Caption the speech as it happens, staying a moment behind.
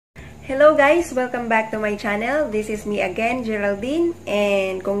Hello guys! Welcome back to my channel. This is me again, Geraldine.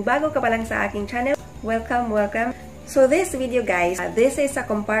 And kung bago ka pa lang sa aking channel, welcome! So this video guys, this is a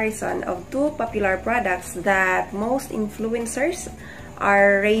comparison of two popular products that most influencers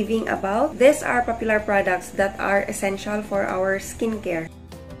are raving about. These are popular products that are essential for our skincare.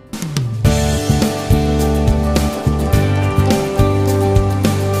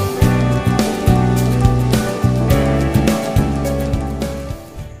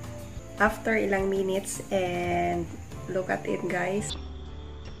 After ilang minutes, and look at it guys.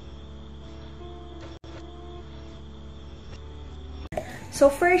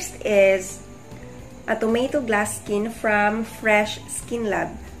 So first is a tomato glass skin from Fresh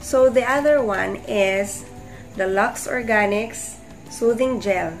Skinlab. So the other one is the Luxxe Organix Soothing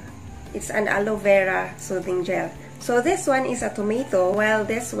Gel. It's an Aloe Vera Soothing Gel. So this one is a tomato, while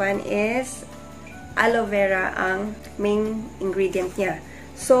this one is aloe vera ang main ingredient niya.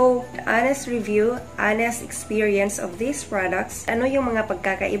 So, honest review, honest experience of these products, ano yung mga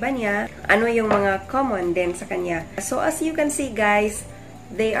pagkakaiba niya, ano yung mga common din sa kanya. So, as you can see guys,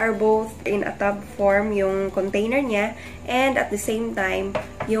 they are both in a tub form, yung container niya, and at the same time,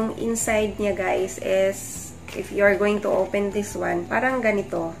 yung inside niya guys is, if you're going to open this one, parang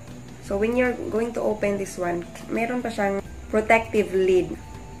ganito. So, when you're going to open this one, meron pa siyang protective lid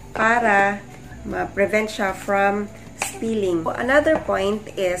para ma-prevent siya from spilling. Another point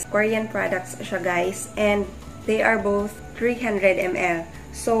is Korean products siya guys, and they are both 300 ml.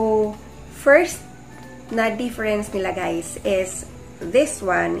 So first na difference nila guys is this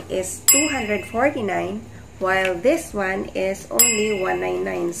one is 249 while this one is only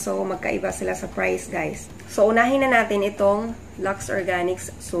 199. So magkaiba sila sa price guys. So unahin na natin itong Luxxe Organix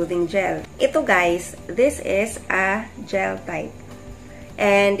Soothing Gel. Ito guys, this is a gel type.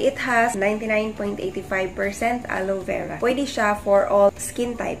 And it has 99.85% aloe vera. Pwede siya for all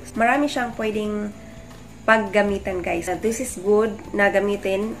skin types. Marami siyang pwedeng paggamitan guys. This is good na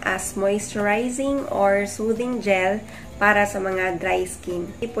gamitin as moisturizing or soothing gel para sa mga dry skin.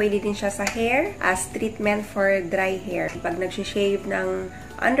 Pwede din siya sa hair as treatment for dry hair. Pag nagsishave ng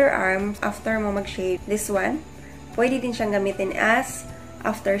underarms, after mo mag-shave, this one, pwede din siyang gamitin as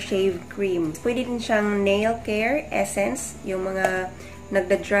aftershave cream. Pwede din siyang nail care essence, yung mga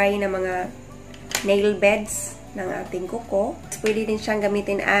nagda-dry na mga nail beds ng ating kuko. Pwede din siyang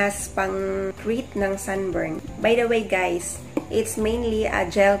gamitin as pang-treat ng sunburn. By the way guys, it's mainly a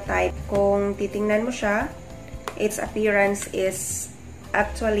gel type. Kung titingnan mo siya, its appearance is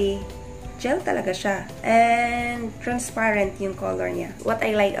actually gel talaga siya. And transparent yung color niya. What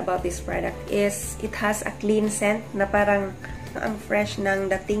I like about this product is it has a clean scent na parang ang fresh ng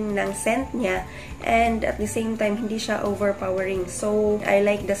dating ng scent niya, and at the same time hindi siya overpowering. So I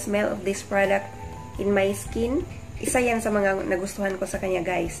like the smell of this product in my skin. Isa yan sa mga nagustuhan ko sa kanya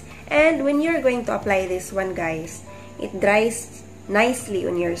guys. And when you're going to apply this one guys, it dries nicely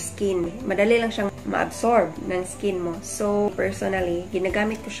on your skin. Madali lang siyang ma-absorb ng skin mo. So personally,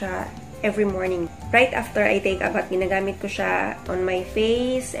 ginagamit ko siya every morning. Right after I take a bath, ginagamit ko siya on my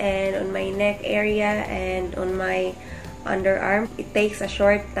face and on my neck area and on my underarm. It takes a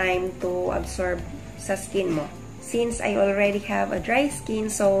short time to absorb sa skin mo. Since I already have a dry skin,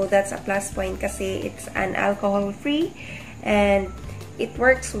 so that's a plus point kasi it's an alcohol-free and it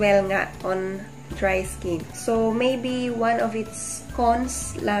works well nga on dry skin. So maybe one of its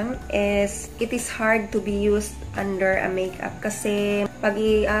cons lang is it is hard to be used under a makeup kasi pag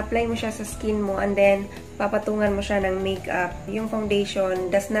i-apply mo siya sa skin mo and then papatungan mo siya ng makeup, yung foundation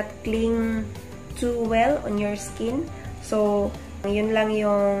does not cling too well on your skin. So, yun lang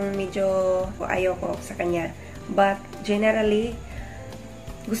yung medyo ayoko sa kanya. But, generally,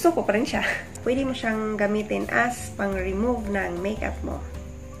 gusto ko pa rin siya. Pwede mo siyang gamitin as pang-remove ng makeup mo.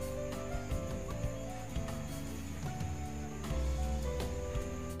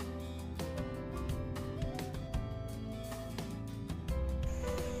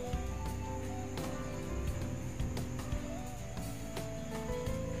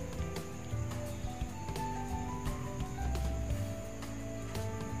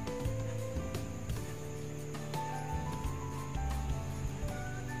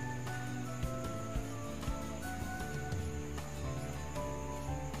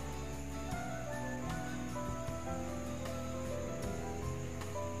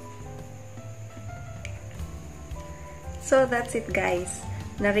 So, that's it guys.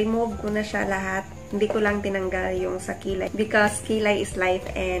 Na-remove ko na siya lahat. Hindi ko lang tinanggal yung sa kilay. Because kilay is life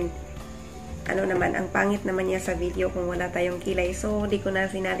and ano naman, ang pangit naman niya sa video kung wala tayong kilay. So, hindi ko na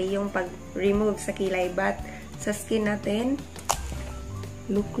sinali yung pag-remove sa kilay. But, sa skin natin,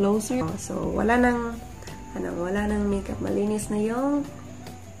 look closer. So, wala nang makeup. Malinis na yung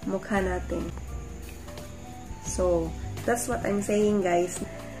mukha natin. So, that's what I'm saying, guys.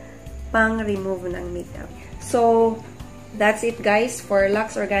 Pang-remove ng makeup. So, that's it, guys, for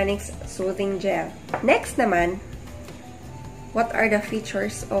Luxxe Organix Soothing Gel. Next naman, what are the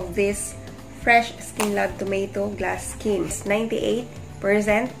features of this Fresh Skinlab Tomato Glass Skin? 98%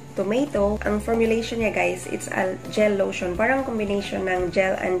 tomato. Ang formulation niya, guys, it's a gel lotion. Parang combination ng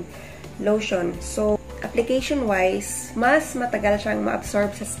gel and lotion. So, application-wise, mas matagal siyang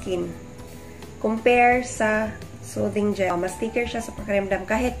ma-absorb sa skin. Compare sa soothing gel. Mas thicker siya sa pakiramdam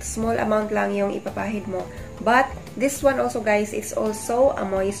kahit small amount lang yung ipapahid mo. But, this one also, guys, it's also a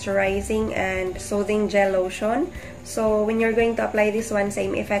moisturizing and soothing gel lotion. So, when you're going to apply this one,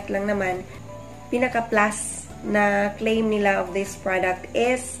 same effect lang naman. Pinaka-plus na claim nila of this product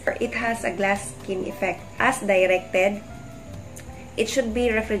is it has a glass skin effect. As directed, it should be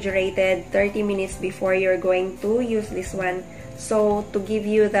refrigerated 30 minutes before you're going to use this one. So, to give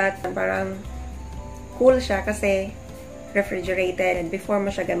you that, parang cool siya kasi refrigerated before mo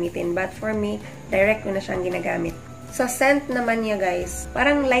siya gamitin. But for me, direct ko na siyang ginagamit. Sa scent naman niya, guys,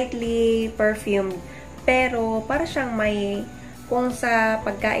 parang lightly perfumed. Pero, para siyang may, kung sa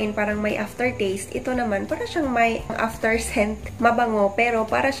pagkain parang may aftertaste, ito naman, para siyang may after scent. Mabango, pero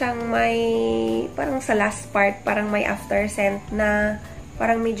para siyang may, parang sa last part, parang may after scent na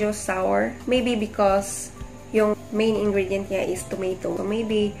parang medyo sour. Maybe because yung main ingredient niya is tomato. So,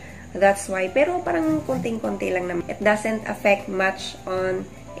 maybe that's why. Pero parang konting-konti lang naman. It doesn't affect much on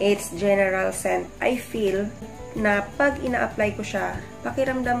its general scent. I feel na pag ina-apply ko siya,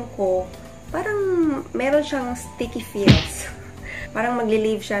 pakiramdam ko, parang meron siyang sticky feels. Parang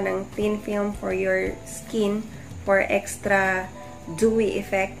magli-leave siya ng thin film for your skin for extra dewy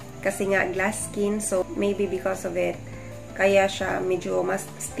effect. Kasi nga glass skin, so maybe because of it, kaya siya medyo mas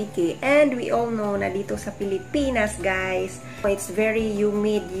sticky. And we all know na dito sa Pilipinas, guys, it's very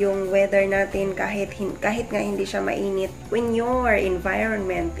humid yung weather natin kahit nga hindi siya mainit. When your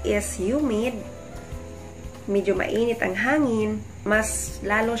environment is humid, medyo mainit ang hangin, mas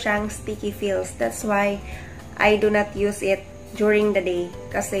lalo siyang sticky feels. That's why I do not use it during the day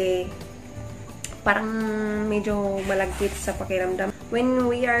kasi parang medyo malagkit sa pakiramdam.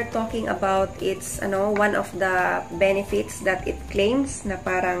 When we are talking about its one of the benefits that it claims na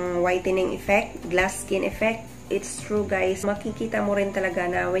parang whitening effect, glass skin effect, it's true, guys. Makikita mo rin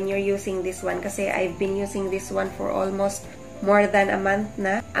talaga na when you're using this one, kasi I've been using this one for almost more than a month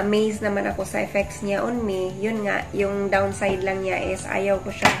na. Amazed naman ako sa effects niya on me. Yun nga, yung downside lang niya is ayaw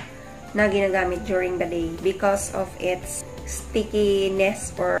ko siya na ginagamit during the day because of its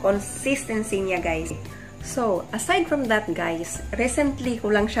stickiness or consistency niya, guys. So, aside from that, guys, recently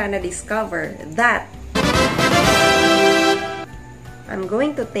ko lang siya na-discover that I'm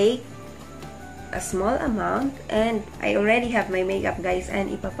going to take a small amount and I already have my makeup, guys,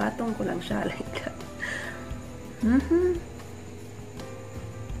 and ipapatong ko lang siya like that.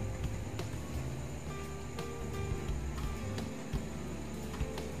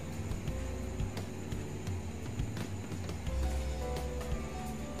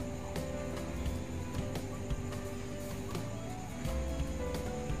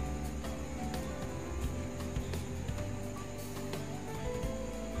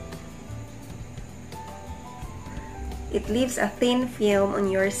 It leaves a thin film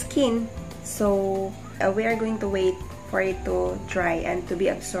on your skin, so we are going to wait for it to dry and to be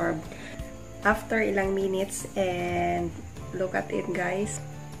absorbed. After ilang minutes, and look at it, guys.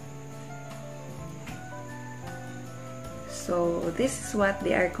 So this is what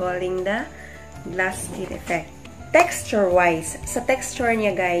they are calling the glass skin effect. Texture-wise, sa texture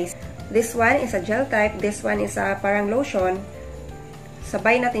niya, guys, this one is a gel type, this one is a parang lotion.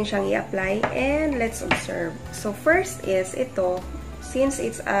 Sabay natin siyang i-apply and let's observe. So, first is ito, since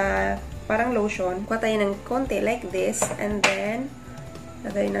it's a parang lotion, kuha tayo ng konti like this and then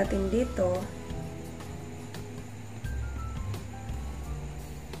lagay natin dito.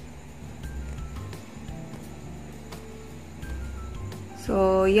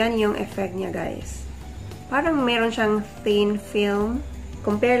 So, yan yung effect niya, guys. Parang meron siyang thin film.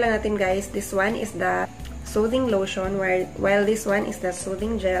 Compare lang natin, guys. This one is the soothing lotion, while this one is the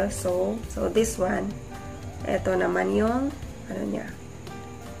soothing gel. So this one, eto naman yung ano niya.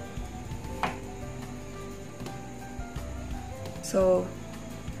 So,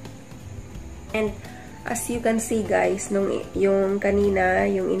 and as you can see, guys, yung kanina,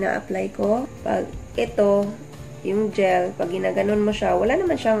 yung ina-apply ko, pag ito, yung gel, pag ginaganon mo siya, wala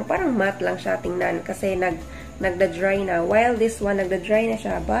naman siyang, parang matte lang siya tingnan kasi nagda-dry na. While this one, nagda-dry na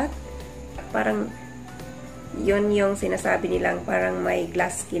siya, but parang yun yung sinasabi nilang parang may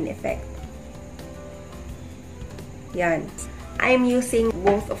glass skin effect. Yan. I'm using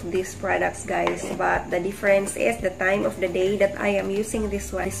both of these products, guys, but the difference is the time of the day that I am using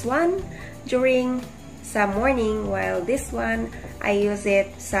this one. This one during sa morning, while this one I use it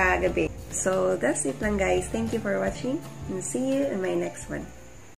sa gabi. So that's it lang, guys. Thank you for watching and see you in my next one.